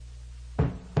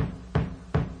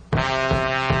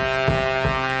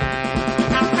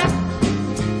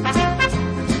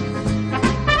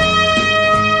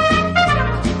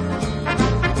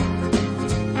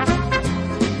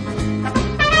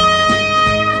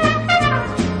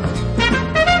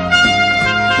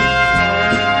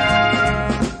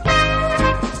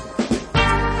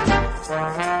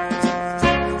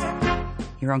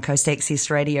You're on Coast Access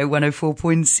Radio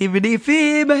 104.7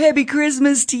 FM. A happy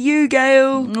Christmas to you,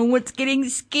 Gail. Oh, it's getting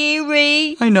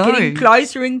scary. I know. It's getting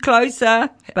closer and closer.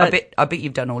 But I bet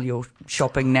you've done all your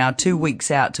shopping now, 2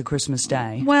 weeks out to Christmas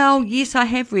Day. Well, yes, I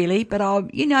have really,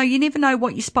 but you never know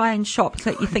what you spy in shops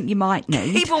that you think you might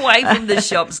need. Keep away from the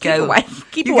shops, Gail.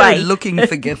 Keep you away. Go looking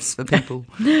for gifts for people.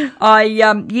 So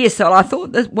I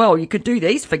thought that, well, you could do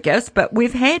these for gifts, but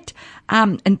we've had,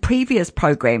 in previous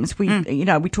programs,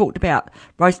 we talked about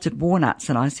roasted walnuts,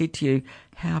 and I said to you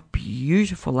how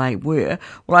beautiful they were.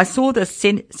 Well, I saw the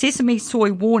sesame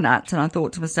soy walnuts, and I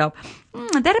thought to myself,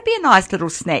 that'd be a nice little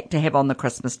snack to have on the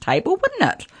Christmas table,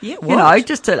 wouldn't it? Yeah, what?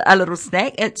 Just a little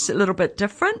snack. It's a little bit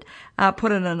different.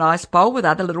 Put in a nice bowl with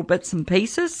other little bits and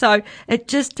pieces. So it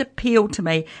just appealed to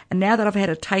me. And now that I've had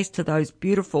a taste of those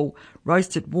beautiful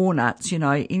roasted walnuts,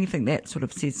 anything that sort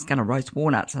of says it's going to roast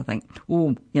walnuts, I think,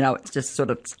 it just sort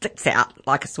of sticks out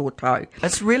like a sore toe.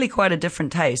 It's really quite a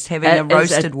different taste, having a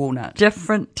roasted walnut.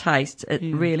 Different taste. It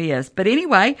really is. But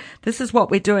anyway, this is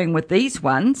what we're doing with these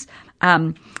ones.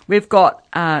 We've got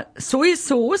soy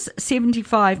sauce,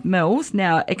 75 mils.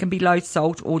 Now, it can be low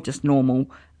salt or just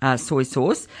normal soy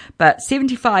sauce, but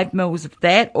 75 mils of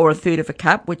that, or a third of a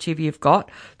cup, whichever you've got.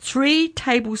 3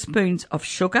 tablespoons of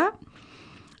sugar.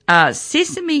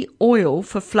 Sesame oil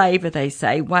for flavour, they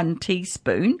say, 1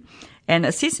 teaspoon. And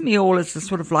a sesame oil is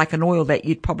sort of like an oil that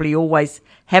you'd probably always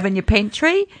have in your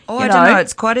pantry. Oh, I don't know.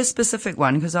 It's quite a specific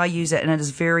one because I use it and it is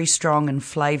very strong in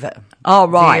flavour. Oh,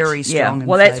 right. Very strong in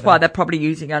Well, flavour. that's why they're probably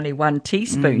using only 1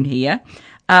 teaspoon here.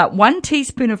 1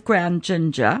 teaspoon of ground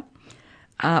ginger,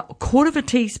 a quarter of a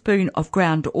teaspoon of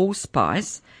ground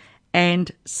allspice,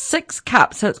 and 6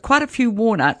 cups, so it's quite a few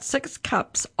walnuts, 6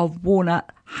 cups of walnut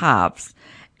halves,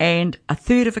 and a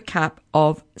third of a cup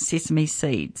of sesame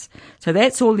seeds. So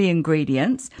that's all the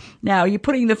ingredients. Now you're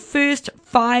putting the first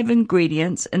 5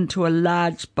 ingredients into a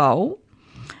large bowl.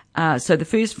 So the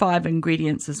first 5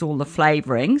 ingredients is all the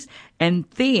flavourings, and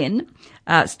then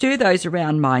stir those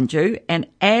around, mind you, and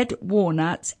add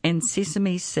walnuts and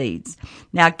sesame seeds.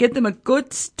 Now give them a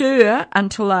good stir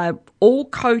until they're all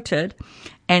coated,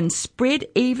 and spread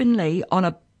evenly on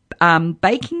a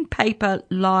baking paper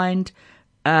lined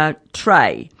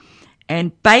tray,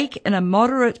 and bake in a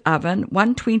moderate oven,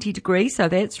 120 degrees, so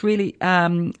that's really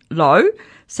low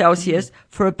Celsius,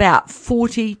 for about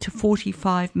 40 to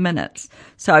 45 minutes.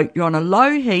 So you're on a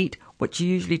low heat, which you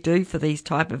usually do for these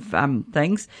type of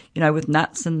things, with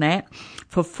nuts and that,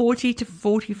 for 40 to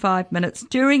 45 minutes,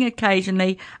 stirring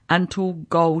occasionally until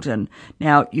golden.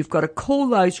 Now, you've got to cool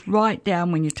those right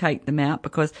down when you take them out,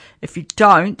 because if you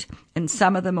don't, and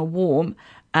some of them are warm,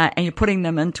 and you're putting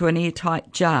them into an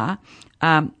airtight jar,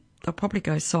 they'll probably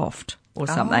go soft or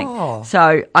something. Oh.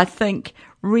 So I think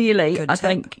really, Good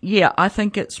I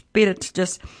think it's better to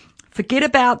just forget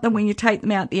about them when you take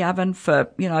them out the oven for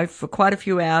quite a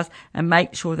few hours, and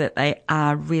make sure that they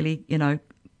are really,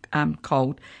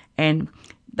 cold, and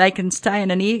they can stay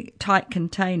in an airtight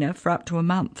container for up to a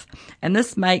month. And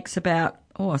this makes about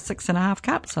 6.5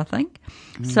 cups, I think.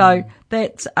 So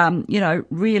that's,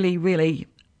 really, really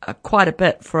quite a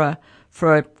bit for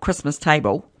a Christmas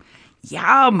table.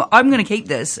 Yum! I'm going to keep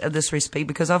this recipe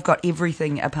because I've got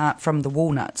everything apart from the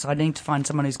walnuts. I need to find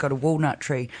someone who's got a walnut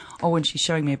tree. Oh, and she's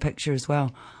showing me a picture as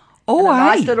well. Oh, in a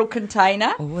hey. nice little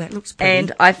container. Oh, that looks pretty.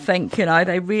 And I think,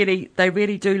 they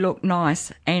really do look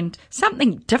nice and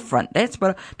something different. That's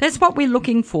what we're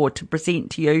looking for to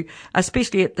present to you,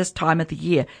 especially at this time of the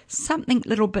year. Something a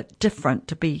little bit different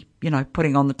to be,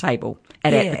 putting on the table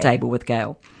at the table with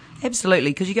Gail. Absolutely,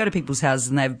 because you go to people's houses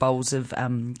and they have bowls of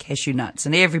cashew nuts,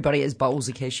 and everybody has bowls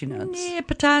of cashew nuts. Yeah,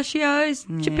 pistachios,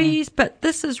 chippies, but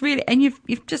this is really, and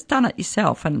you've just done it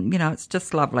yourself, and it's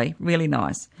just lovely, really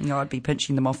nice. I'd be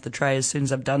pinching them off the tray as soon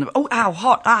as I've done them. Oh, ow,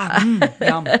 hot!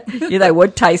 Yum. Yeah, they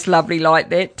would taste lovely like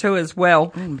that too as well.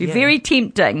 Be very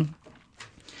tempting.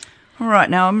 All right,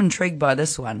 now I'm intrigued by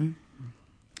this one.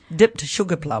 Dipped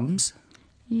sugar plums.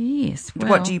 Yes. Well,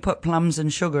 what do you put plums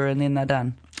and sugar and then they're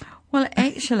done? Well,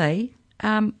 actually,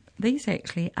 these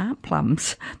actually aren't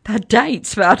plums. They're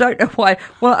dates, but I don't know why.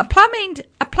 Well, a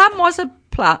plum was a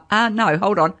plum. No,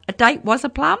 hold on. A date was a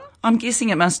plum? I'm guessing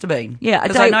it must have been. Yeah,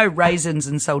 because I know raisins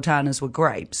and sultanas were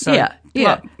grapes. So,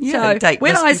 yeah. So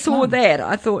when I saw that,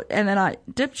 I thought, and then I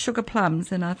dipped sugar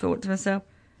plums, and I thought to myself,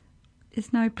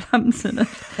 there's no plums in it.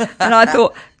 And I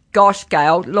thought, gosh,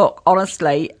 Gail, look,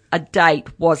 honestly, a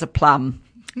date was a plum.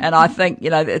 And I think,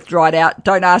 it's dried out.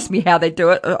 Don't ask me how they do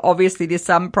it. Obviously, there's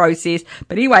some process.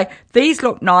 But anyway, these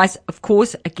look nice, of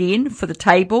course, again, for the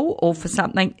table or for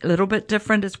something a little bit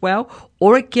different as well,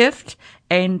 or a gift.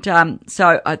 And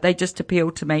so they just appeal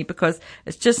to me because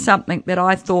it's just something that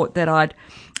I thought that I'd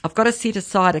I've got to set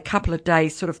aside a couple of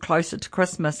days sort of closer to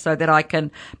Christmas so that I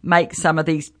can make some of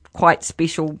these quite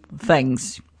special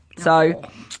things. So,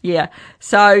 yeah.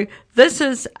 So this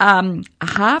is a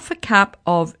half a cup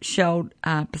of shelled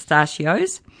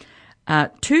pistachios,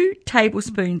 2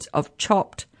 tablespoons of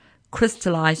chopped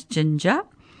crystallized ginger,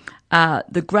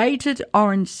 the grated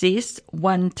orange zest,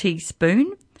 1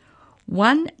 teaspoon,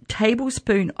 1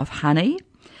 tablespoon of honey.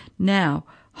 Now,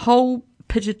 whole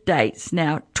pitted dates,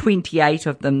 now 28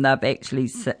 of them they've actually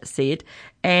said,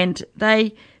 and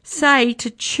they say to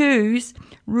choose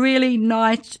really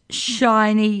nice,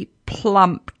 shiny,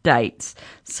 plump dates.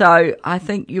 So I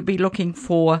think you'll be looking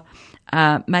for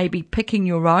maybe picking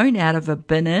your own out of a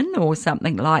bin or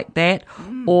something like that,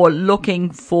 or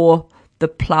looking for the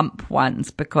plump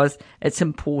ones, because it's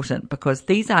important, because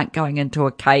these aren't going into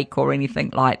a cake or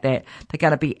anything like that. They're going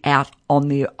to be out on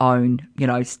their own,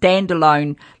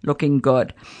 standalone, looking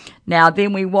good. Now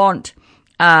then we want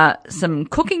some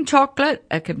cooking chocolate.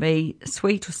 It can be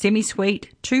sweet or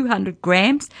semi-sweet, 200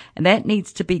 grams, and that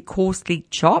needs to be coarsely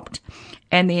chopped.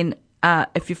 And then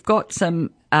if you've got some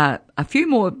a few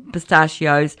more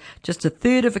pistachios, just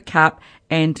 1/3 of a cup,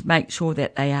 and make sure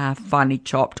that they are finely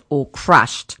chopped or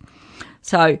crushed.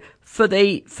 So for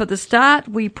the start,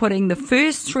 we're putting the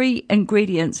first 3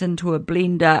 ingredients into a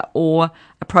blender or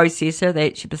a processor.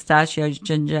 That's your pistachios,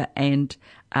 ginger, and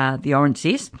the orange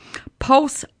zest.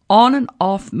 Pulse on and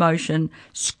off motion,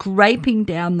 scraping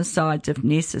down the sides if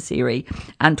necessary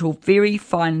until very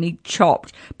finely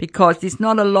chopped, because there's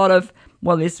not a lot of,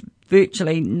 there's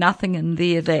virtually nothing in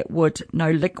there that would,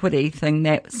 no liquidy thing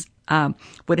that's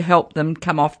would help them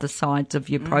come off the sides of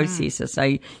your processor. So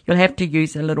you'll have to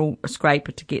use a little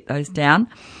scraper to get those down.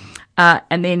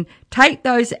 And then take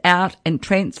those out and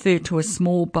transfer to a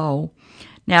small bowl.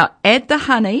 Now add the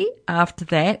honey after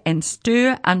that and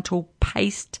stir until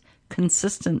paste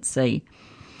consistency.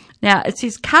 Now it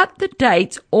says cut the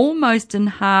dates almost in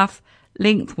half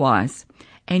lengthwise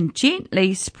and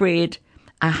gently spread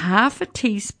a 1/2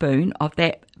 teaspoon of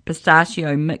that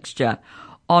pistachio mixture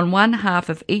on 1/2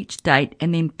 of each date,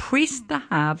 and then press the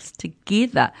halves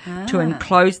together to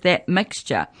enclose that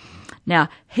mixture. Now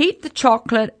heat the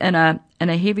chocolate in a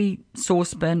heavy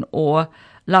saucepan or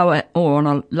on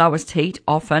a lowest heat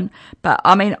often. But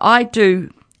I mean, I do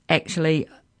actually.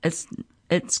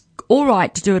 It's all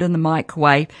right to do it in the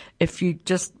microwave if you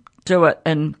just do it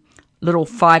in little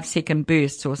 5-second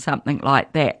bursts or something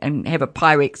like that, and have a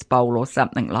Pyrex bowl or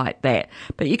something like that.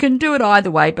 But you can do it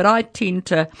either way, but I tend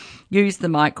to use the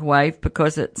microwave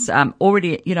because it's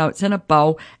already, it's in a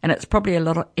bowl, and it's probably a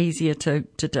lot easier to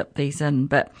dip these in.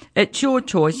 But it's your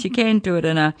choice. You can do it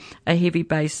in a heavy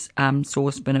base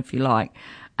saucepan if you like.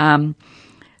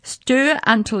 Stir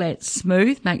until it's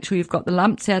smooth. Make sure you've got the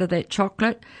lumps out of that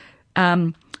chocolate.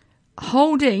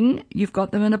 You've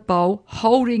got them in a bowl,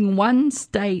 holding one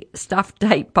stuffed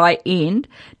date by end,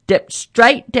 dip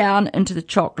straight down into the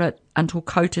chocolate until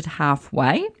coated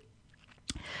halfway.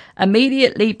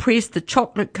 Immediately press the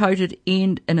chocolate coated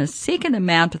end in a second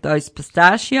amount of those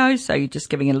pistachios, so you're just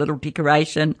giving a little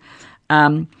decoration,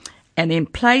 and then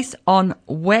place on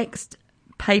waxed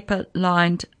paper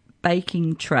lined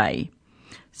baking tray.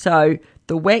 So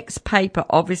the wax paper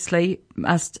obviously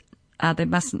they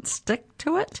mustn't stick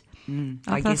to it.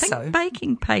 I guess so.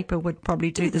 Baking paper would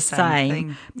probably do the same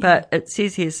thing. But it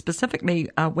says here specifically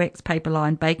a wax paper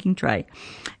lined baking tray.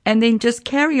 And then just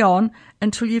carry on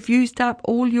until you've used up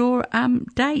all your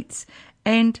dates,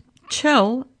 and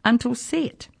chill until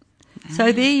set.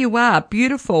 So there you are,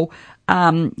 beautiful,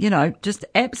 just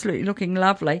absolutely looking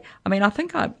lovely. I mean, I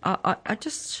think I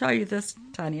just show you this,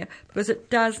 Tanya, because it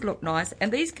does look nice.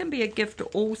 And these can be a gift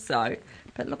also,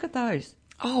 but look at those.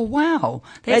 Oh, wow.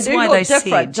 That's they do why look they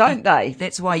different, said, don't they?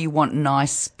 That's why you want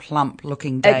nice,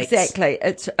 plump-looking dates. Exactly.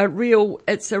 It's a real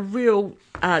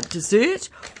dessert,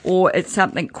 or it's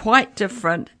something quite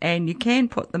different, and you can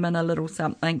put them in a little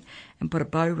something and put a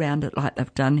bow around it like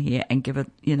they've done here, and give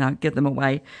them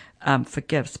away for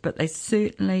gifts. But they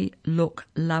certainly look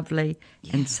lovely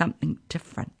and something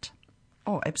different.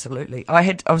 Oh, absolutely.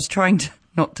 I was trying to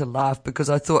not to laugh, because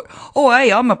I thought, oh,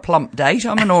 hey, I'm a plump date.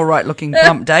 I'm an all right looking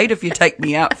plump date if you take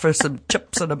me out for some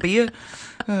chips and a beer.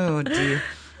 Oh, dear.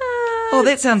 Oh,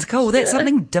 that sounds cool. That's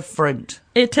something different.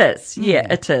 It is.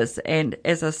 Yeah, it is. And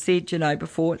as I said,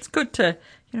 before, it's good to,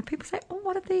 people say, oh,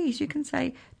 what are these? You can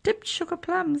say dipped sugar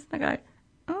plums. And I go,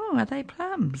 oh, are they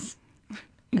plums?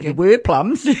 Okay. They were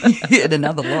plums. In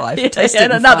another life.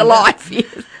 In another life,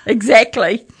 yes.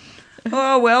 Exactly.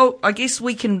 Oh, well, I guess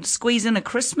we can squeeze in a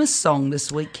Christmas song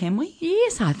this week, can we?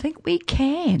 Yes, I think we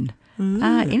can.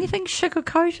 Anything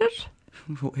sugar-coated?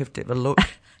 We'll have to have a look.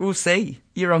 We'll see.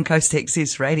 You're on Coast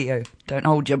Access Radio. Don't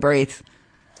hold your breath.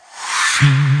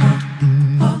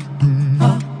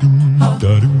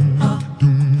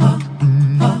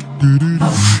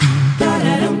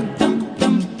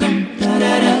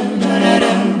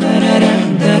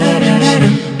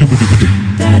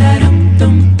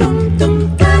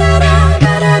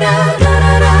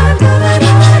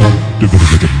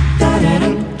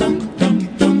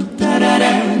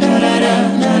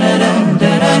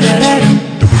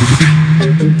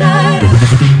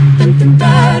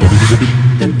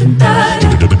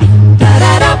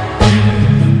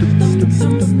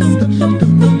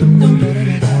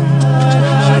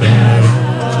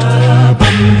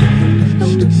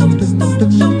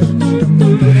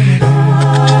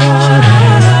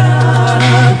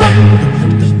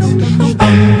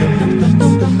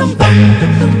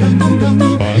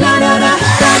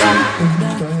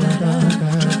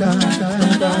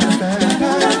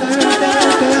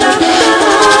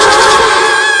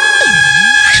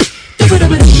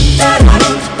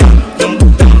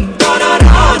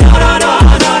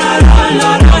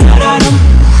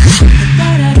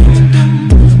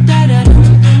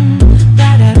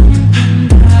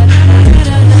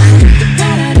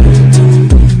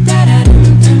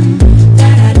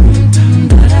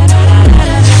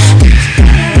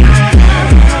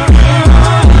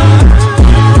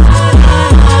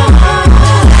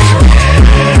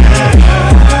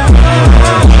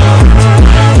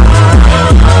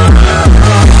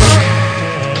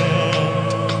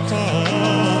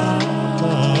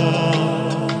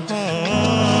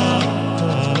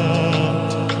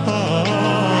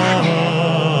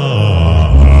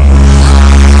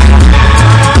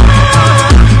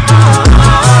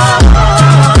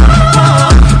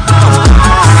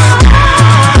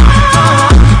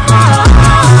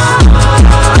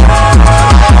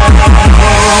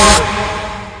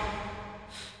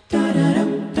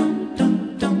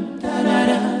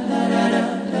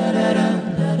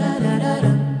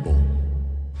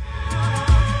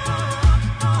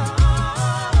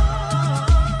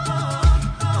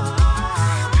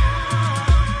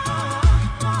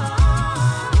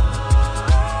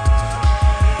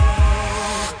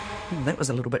 That was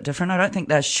a little bit different. I don't think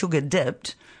they're sugar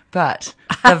dipped, but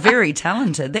they're very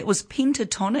talented. That was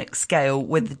pentatonic scale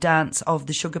with the dance of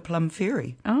the Sugar Plum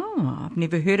Fairy. Oh, I've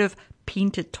never heard of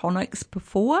pentatonics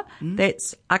before.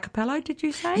 That's a cappella, did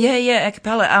you say? Yeah, a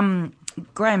cappella.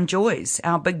 Graham Joyce,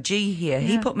 our big G here,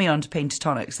 he put me onto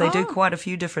pentatonics. They do quite a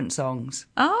few different songs.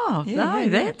 Oh,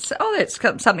 that's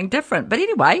something different. But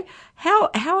anyway,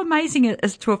 how amazing it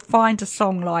is to find a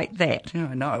song like that. Yeah,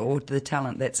 I know, or the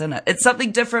talent that's in it. It's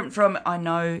something different from, I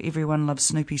know everyone loves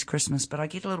Snoopy's Christmas, but I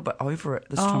get a little bit over it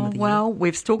this time of the year. Well,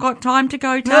 we've still got time to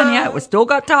go, Tanya. We've still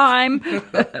got time.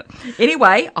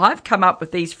 Anyway, I've come up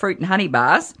with these fruit and honey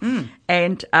bars,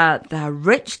 and they're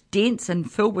rich, dense, and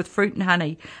filled with fruit and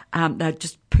honey. They're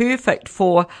just perfect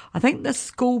for, I think the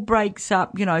school breaks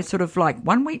up, sort of like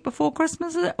 1 week before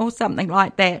Christmas or something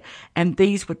like that. And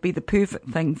these would be the perfect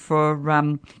thing for,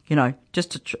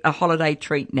 just a holiday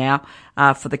treat now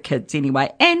for the kids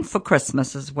anyway, and for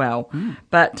Christmas as well.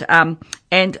 But,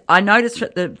 and I noticed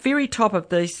at the very top of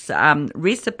this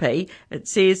recipe, it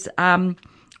says,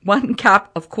 1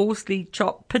 cup of coarsely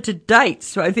chopped pitted dates.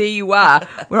 So there you are.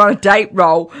 We're on a date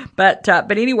roll. But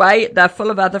anyway, they're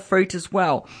full of other fruit as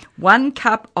well. 1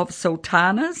 cup of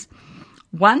sultanas,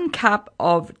 1 cup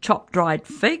of chopped dried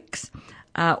figs,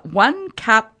 1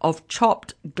 cup of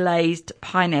chopped glazed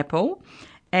pineapple,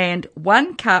 and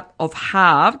 1 cup of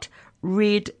halved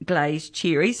red glazed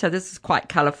cherry. So this is quite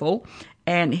colourful.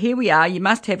 And here we are. You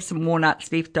must have some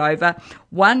walnuts left over.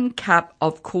 1 cup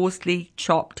of coarsely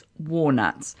chopped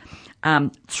walnuts.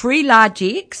 3 large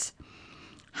eggs,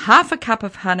 half a cup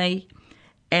of honey,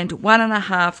 and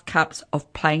 1.5 cups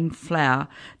of plain flour.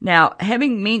 Now,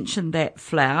 having mentioned that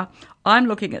flour, I'm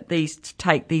looking at these to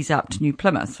take these up to New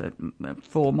Plymouth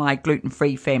for my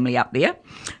gluten-free family up there.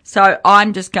 So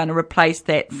I'm just going to replace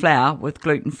that flour with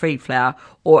gluten-free flour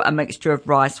or a mixture of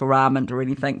rice or almond or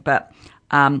anything. But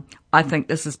I think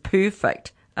this is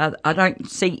perfect. I don't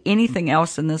see anything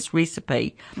else in this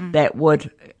recipe that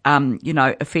would,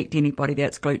 affect anybody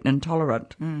that's gluten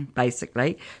intolerant,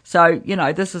 basically. So,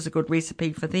 this is a good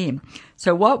recipe for them.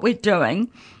 So what we're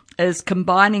doing is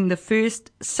combining the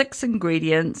first 6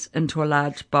 ingredients into a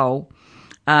large bowl.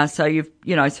 So you've,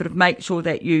 sort of make sure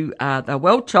that they're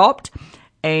well chopped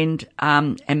and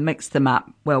mix them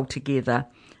up well together.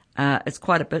 It's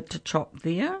quite a bit to chop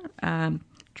there.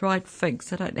 dried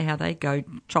figs. I don't know how they go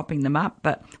chopping them up,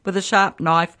 but with a sharp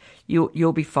knife,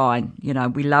 you'll be fine. You know,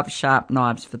 we love sharp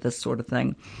knives for this sort of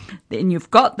thing. Then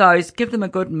you've got those, give them a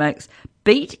good mix.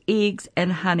 Beat eggs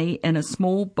and honey in a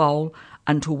small bowl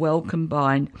until well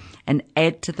combined and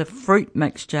add to the fruit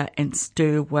mixture and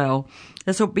stir well.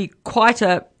 This will be quite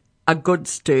a good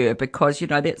stir because, you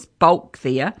know, that's bulk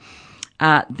there.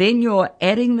 Then you're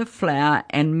adding the flour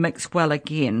and mix well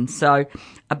again. So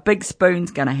a big spoon's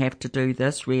going to have to do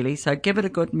this, really. So give it a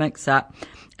good mix up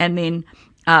and then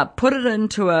put it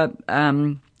into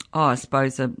I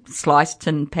suppose a sliced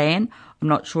tin pan. I'm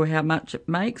not sure how much it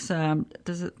makes.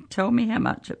 Does it tell me how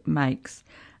much it makes?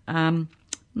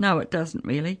 No, it doesn't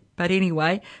really. But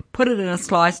anyway, put it in a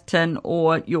sliced tin,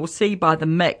 or you'll see by the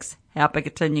mix how big a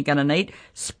tin you're going to need.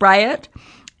 Spray it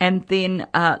and then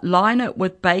line it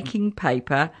with baking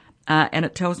paper. And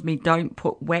it tells me don't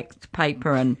put waxed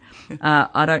paper in.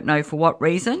 I don't know for what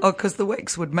reason. Oh, because the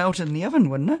wax would melt in the oven,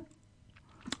 wouldn't it?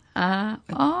 Then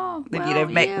you'd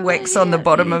have wax on the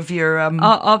bottom of your...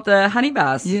 of the honey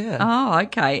bars. Yeah. Oh,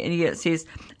 okay. And it says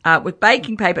with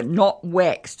baking paper, not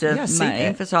wax, to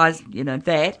emphasise, you know,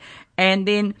 that. And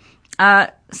then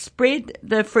spread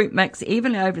the fruit mix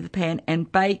evenly over the pan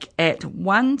and bake at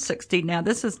 160. Now,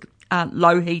 this is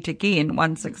low heat again,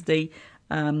 160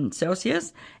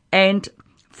 Celsius. And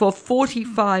for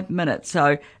 45 minutes.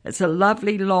 So it's a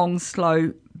lovely, long,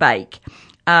 slow bake.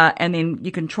 And then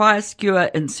you can try a skewer,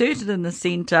 insert it in the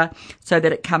centre so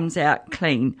that it comes out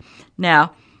clean.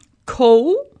 Now,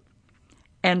 cool,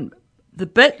 and the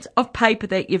bit of paper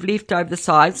that you've left over the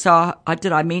side, so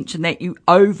I mention that you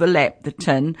overlap the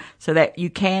tin so that you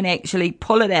can actually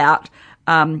pull it out,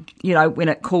 you know, when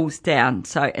it cools down.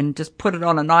 So, and just put it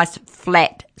on a nice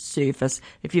flat surface.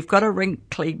 If you've got a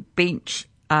wrinkly bench,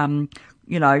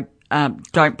 you know,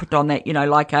 don't put on that, you know,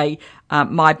 like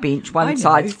my bench, one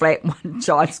side's flat, one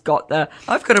side's got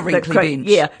I've got a wrinkly bench.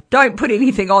 Yeah, don't put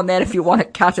anything on that if you want to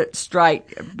cut it straight.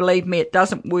 Believe me, it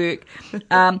doesn't work.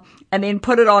 And then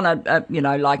put it on you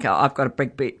know, like I've got a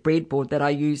big breadboard that I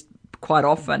use quite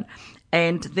often.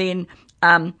 And then,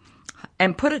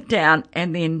 and put it down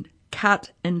and then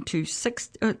cut into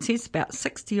it says about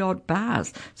 60 odd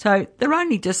bars. So they're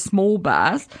only just small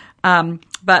bars,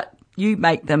 but you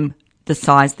make them the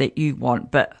size that you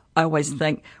want. But I always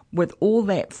think with all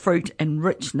that fruit and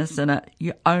richness in it,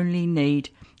 you only need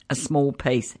a small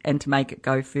piece and to make it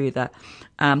go further.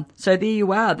 So there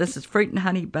you are. This is fruit and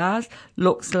honey bars.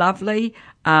 Looks lovely.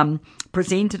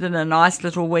 Presented in a nice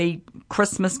little wee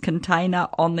Christmas container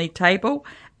on the table.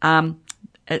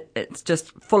 It's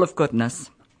just full of goodness.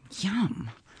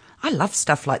 Yum. I love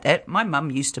stuff like that. My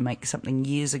mum used to make something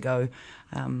years ago.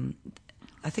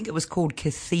 I think it was called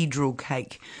cathedral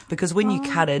cake, because when you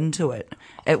cut into it,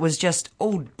 it was just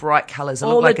all bright colours. It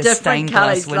looked like a stained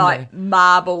glass window. Like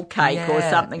marble cake or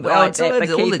something like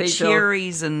that. All the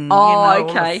cherries and all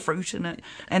the fruit in it.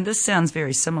 And this sounds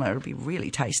very similar. It'll be really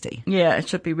tasty. Yeah, it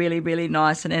should be really, really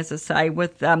nice. And as I say,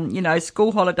 with you know,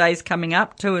 school holidays coming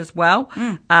up too as well,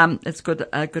 it's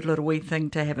a good little wee thing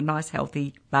to have a nice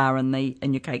healthy bar in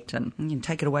your cake tin. You can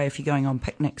take it away if you're going on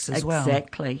picnics as well.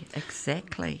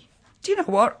 Exactly. Do you know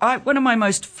what? One of my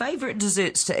most favourite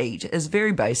desserts to eat is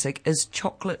very basic, is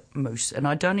chocolate mousse. And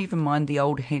I don't even mind the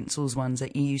old Hansel's ones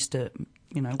that you used to,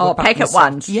 you know. Oh, packet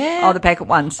ones. Yeah. Oh, the packet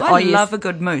ones. I love a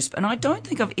good mousse. And I don't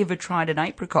think I've ever tried an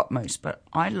apricot mousse, but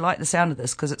I like the sound of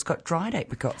this because it's got dried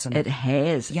apricots in it. It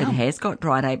has. Yum. It has got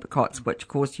dried apricots, which, of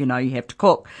course, you know, you have to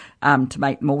cook to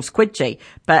make them all squidgy.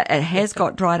 But it has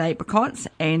got dried apricots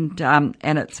and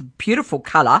it's a beautiful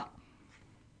colour.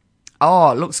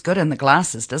 Oh, it looks good in the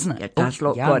glasses, doesn't it? It does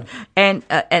look good. And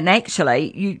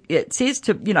actually, it says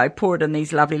to, you know, pour it in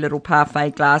these lovely little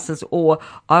parfait glasses, or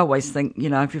I always think, you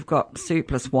know, if you've got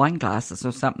surplus wine glasses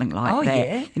or something like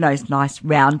that, you know, those nice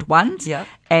round ones,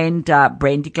 and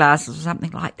brandy glasses or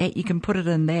something like that, you can put it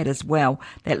in that as well.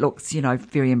 That looks, you know,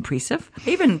 very impressive.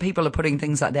 Even people are putting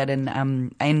things like that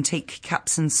in antique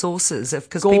cups and saucers,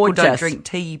 because people don't drink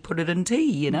tea, put it in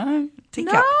tea, you know.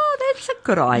 Teacup. No, that's a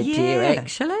good idea,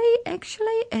 actually.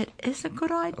 Actually, it is a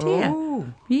good idea. Oh.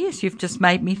 Yes, you've just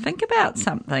made me think about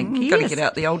something. Got to get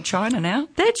out the old china now.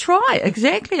 That's right,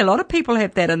 exactly. A lot of people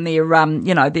have that in their,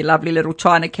 you know, their lovely little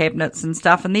china cabinets and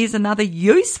stuff, and there's another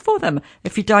use for them.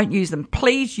 If you don't use them,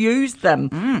 please use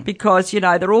them, because, you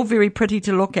know, they're all very pretty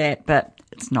to look at, but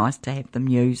it's nice to have them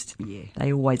used. Yeah.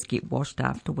 They always get washed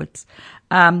afterwards.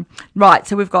 Right,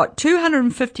 so we've got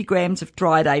 250 grams of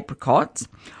dried apricots,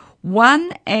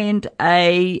 1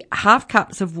 1/2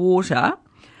 cups of water,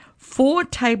 4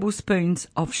 tablespoons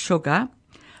of sugar,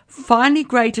 finely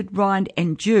grated rind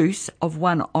and juice of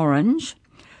 1 orange,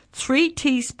 3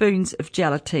 teaspoons of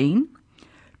gelatine,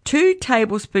 2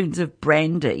 tablespoons of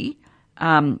brandy,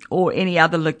 or any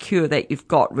other liqueur that you've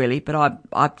got really, but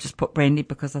I've just put brandy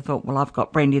because I thought, well, I've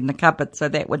got brandy in the cupboard, so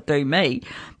that would do me.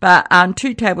 But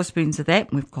 2 tablespoons of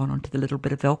that, and we've gone on to the little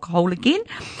bit of alcohol again.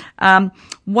 1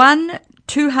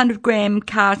 200-gram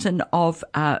carton of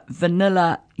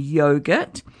vanilla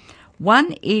yogurt,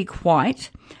 1 egg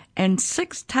white, and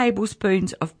 6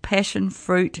 tablespoons of passion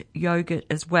fruit yogurt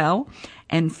as well,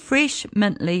 and fresh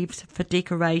mint leaves for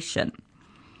decoration.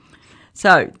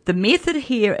 So the method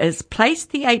here is place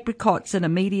the apricots in a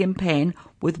medium pan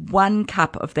with 1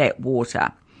 cup of that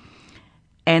water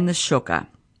and the sugar.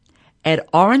 Add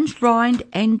orange rind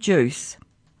and juice.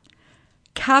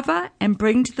 Cover and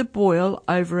bring to the boil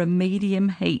over a medium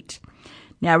heat.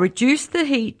 Now reduce the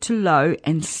heat to low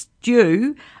and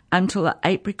stew until the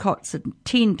apricots are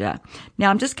tender. Now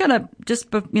I'm just going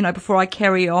to, before I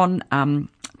carry on,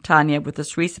 Tanya, with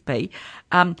this recipe,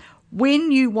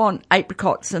 when you want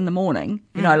apricots in the morning,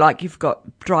 like you've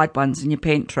got dried ones in your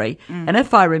pantry, and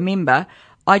if I remember,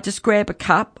 I just grab a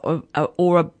cup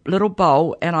or a little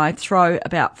bowl and I throw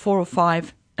about 4 or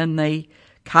 5 in the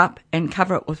cup and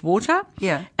cover it with water.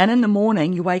 Yeah. And in the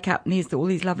morning, you wake up and there's all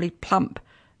these lovely plump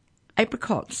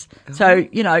apricots. Oh. So,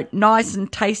 nice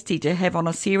and tasty to have on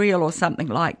a cereal or something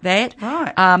like that.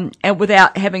 Right. And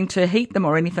without having to heat them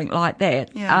or anything like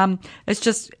that. Yeah. It's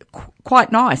just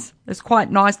quite nice. It's quite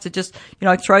nice to just,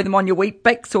 throw them on your Wheat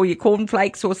Bix or your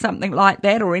cornflakes or something like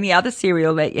that, or any other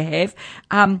cereal that you have.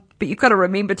 But you've got to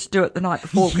remember to do it the night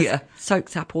before because it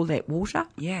soaks up all that water.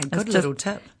 Yeah, good little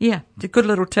tip. Yeah, it's a good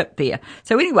little tip there.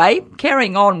 So anyway,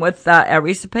 carrying on with our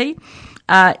recipe.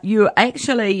 You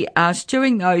actually are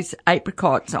stewing those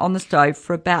apricots on the stove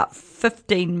for about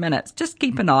 15 minutes. Just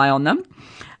keep an eye on them.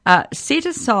 Set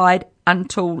aside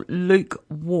until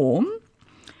lukewarm.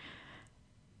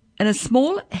 In a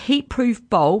small heat-proof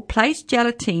bowl, place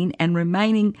gelatine and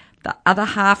remaining the other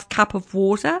half cup of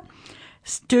water.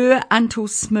 Stir until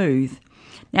smooth.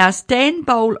 Now, a stand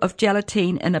bowl of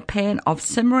gelatine in a pan of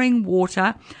simmering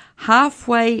water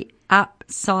halfway up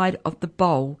side of the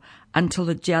bowl until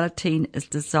the gelatine is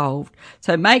dissolved.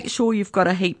 So make sure you've got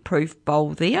a heat-proof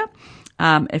bowl there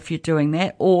if you're doing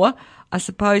that. Or I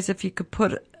suppose if you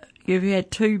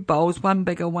had 2 bowls, one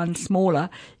bigger, one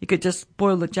smaller, you could just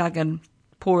boil the jug and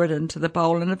pour it into the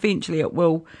bowl, and eventually it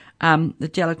will, the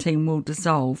gelatine will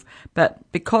dissolve. But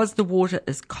because the water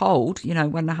is cold,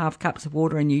 1.5 cups of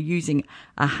water, and you're using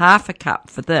a half a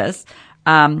cup for this,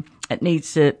 it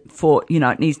needs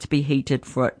to be heated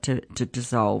for it to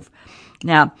dissolve.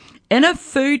 Now, in a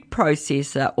food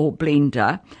processor or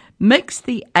blender, mix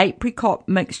the apricot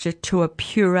mixture to a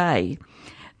puree.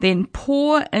 Then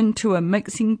pour into a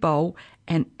mixing bowl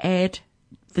and add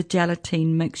the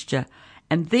gelatine mixture.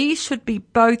 And these should be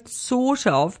both sort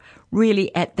of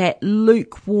really at that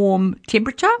lukewarm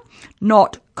temperature,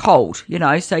 not cold,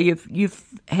 So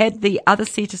you've had the other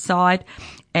set aside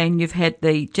and you've had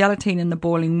the gelatine in the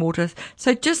boiling water.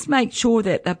 So just make sure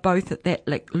that they're both at that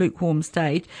lukewarm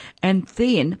stage, and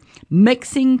then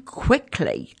mixing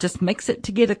quickly. Just mix it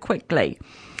together quickly.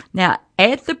 Now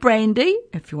add the brandy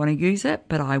if you want to use it,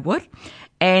 but I would,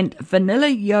 and vanilla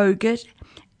yogurt,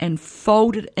 and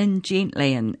fold it in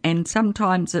gently. And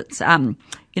sometimes it's,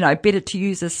 better to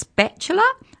use a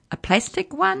spatula, a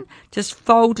plastic one. Just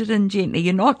fold it in gently.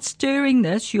 You're not stirring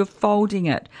this, you're folding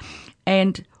it.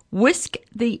 And whisk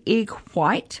the egg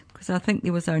white, because I think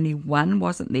there was only one,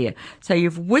 wasn't there? So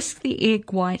you've whisked the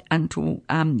egg white until,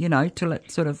 till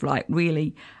it's sort of like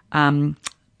really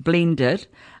blended,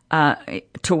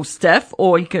 till stiff,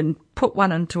 or you can put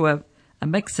one into a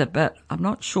mixer, but I'm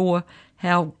not sure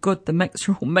how good the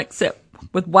mixer will mix it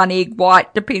with 1 egg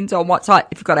white. Depends on what side.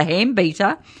 If you've got a hand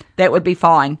beater, that would be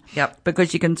fine. Yep.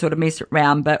 Because you can sort of mess it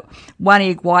around. But 1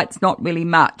 egg white's not really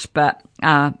much, but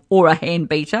or a hand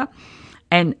beater.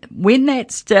 And when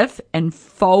that's stiff, and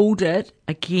fold it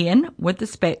again with the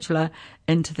spatula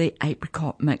into the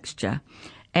apricot mixture.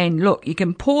 And look, you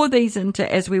can pour these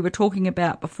into, as we were talking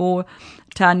about before,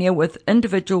 Tanya, with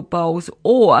individual bowls,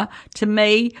 or to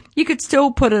me, you could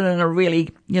still put it in a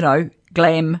really,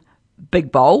 glam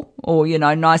big bowl, or,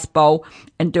 nice bowl,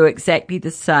 and do exactly the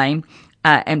same,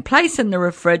 and place in the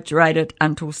refrigerator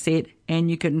until set. And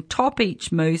you can top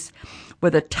each mousse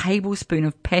with a tablespoon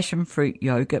of passion fruit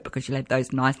yogurt, because you'll have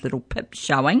those nice little pips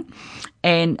showing,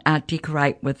 and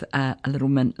decorate with a little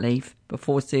mint leaf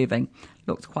before serving.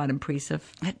 Looks quite impressive.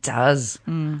 It does.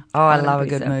 I love impressive.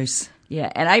 A good mousse.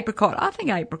 Yeah, and apricot, I think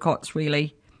apricot's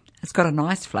really, it's got a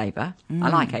nice flavour. I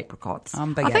like apricots.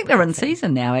 I'm a big I think they're in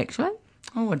season now, actually.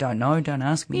 Oh, I don't know. Don't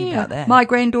ask me about that. My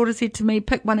granddaughter said to me,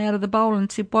 pick one out of the bowl,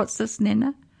 and said, "What's this,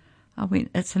 Nana?" I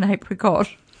went, "It's an apricot."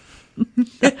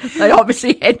 They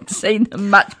obviously hadn't seen them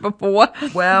much before.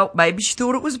 Well, maybe she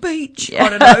thought it was beach. I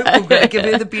don't know. We're going to give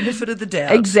her the benefit of the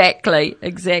doubt. Exactly.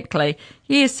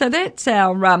 Yeah, so that's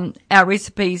our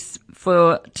recipes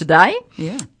for today.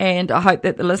 Yeah. And I hope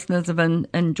that the listeners have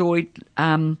enjoyed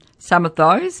some of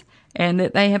those and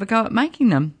that they have a go at making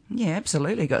them. Yeah,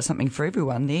 absolutely. Got something for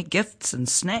everyone there. Gifts and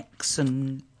snacks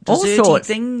and All desserty sorts.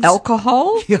 things.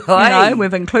 Alcohol. Aye.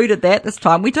 We've included that this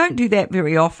time. We don't do that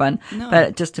very often, No. but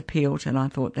it just appealed and I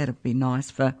thought that'd be nice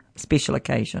for a special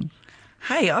occasion.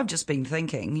 Hey, I've just been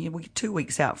thinking, we're 2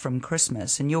 weeks out from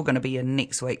Christmas and you're going to be in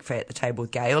next week for At the Table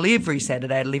with Gail every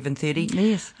Saturday at 11:30.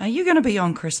 Yes. Are you going to be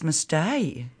on Christmas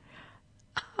Day?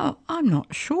 Oh, I'm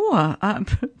not sure.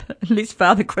 Unless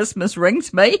Father Christmas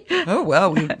rings me. Oh,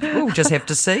 well, we'll just have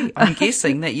to see. I'm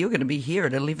guessing that you're going to be here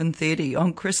at 11:30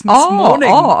 on Christmas morning.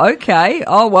 Oh, okay.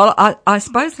 Oh, well, I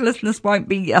suppose the listeners won't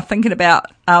be thinking about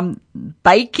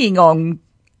baking on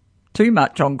too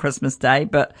much on Christmas Day,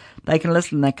 but they can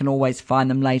listen. They can always find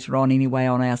them later on anyway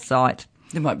on our site.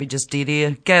 There might be just dead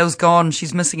air. Gail's gone.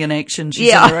 She's missing in action.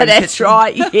 She's in her own that's kitchen.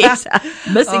 right. Yes.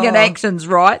 Missing in action's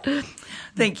right.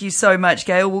 Thank you so much,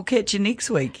 Gail. We'll catch you next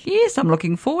week. Yes, I'm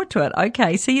looking forward to it.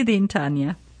 Okay, see you then,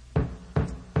 Tanya.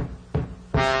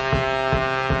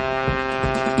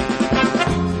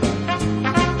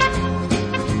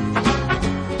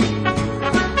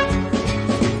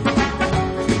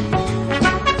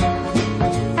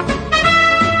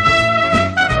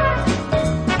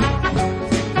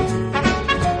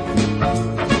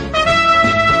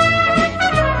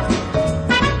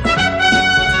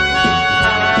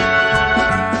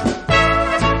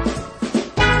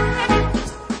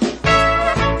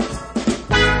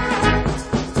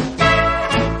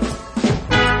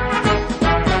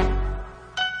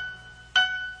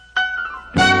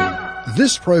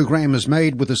 This program is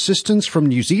made with assistance from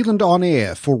New Zealand On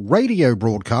Air for radio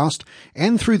broadcast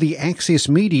and through the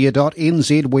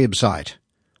accessmedia.nz website.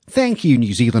 Thank you,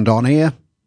 New Zealand On Air.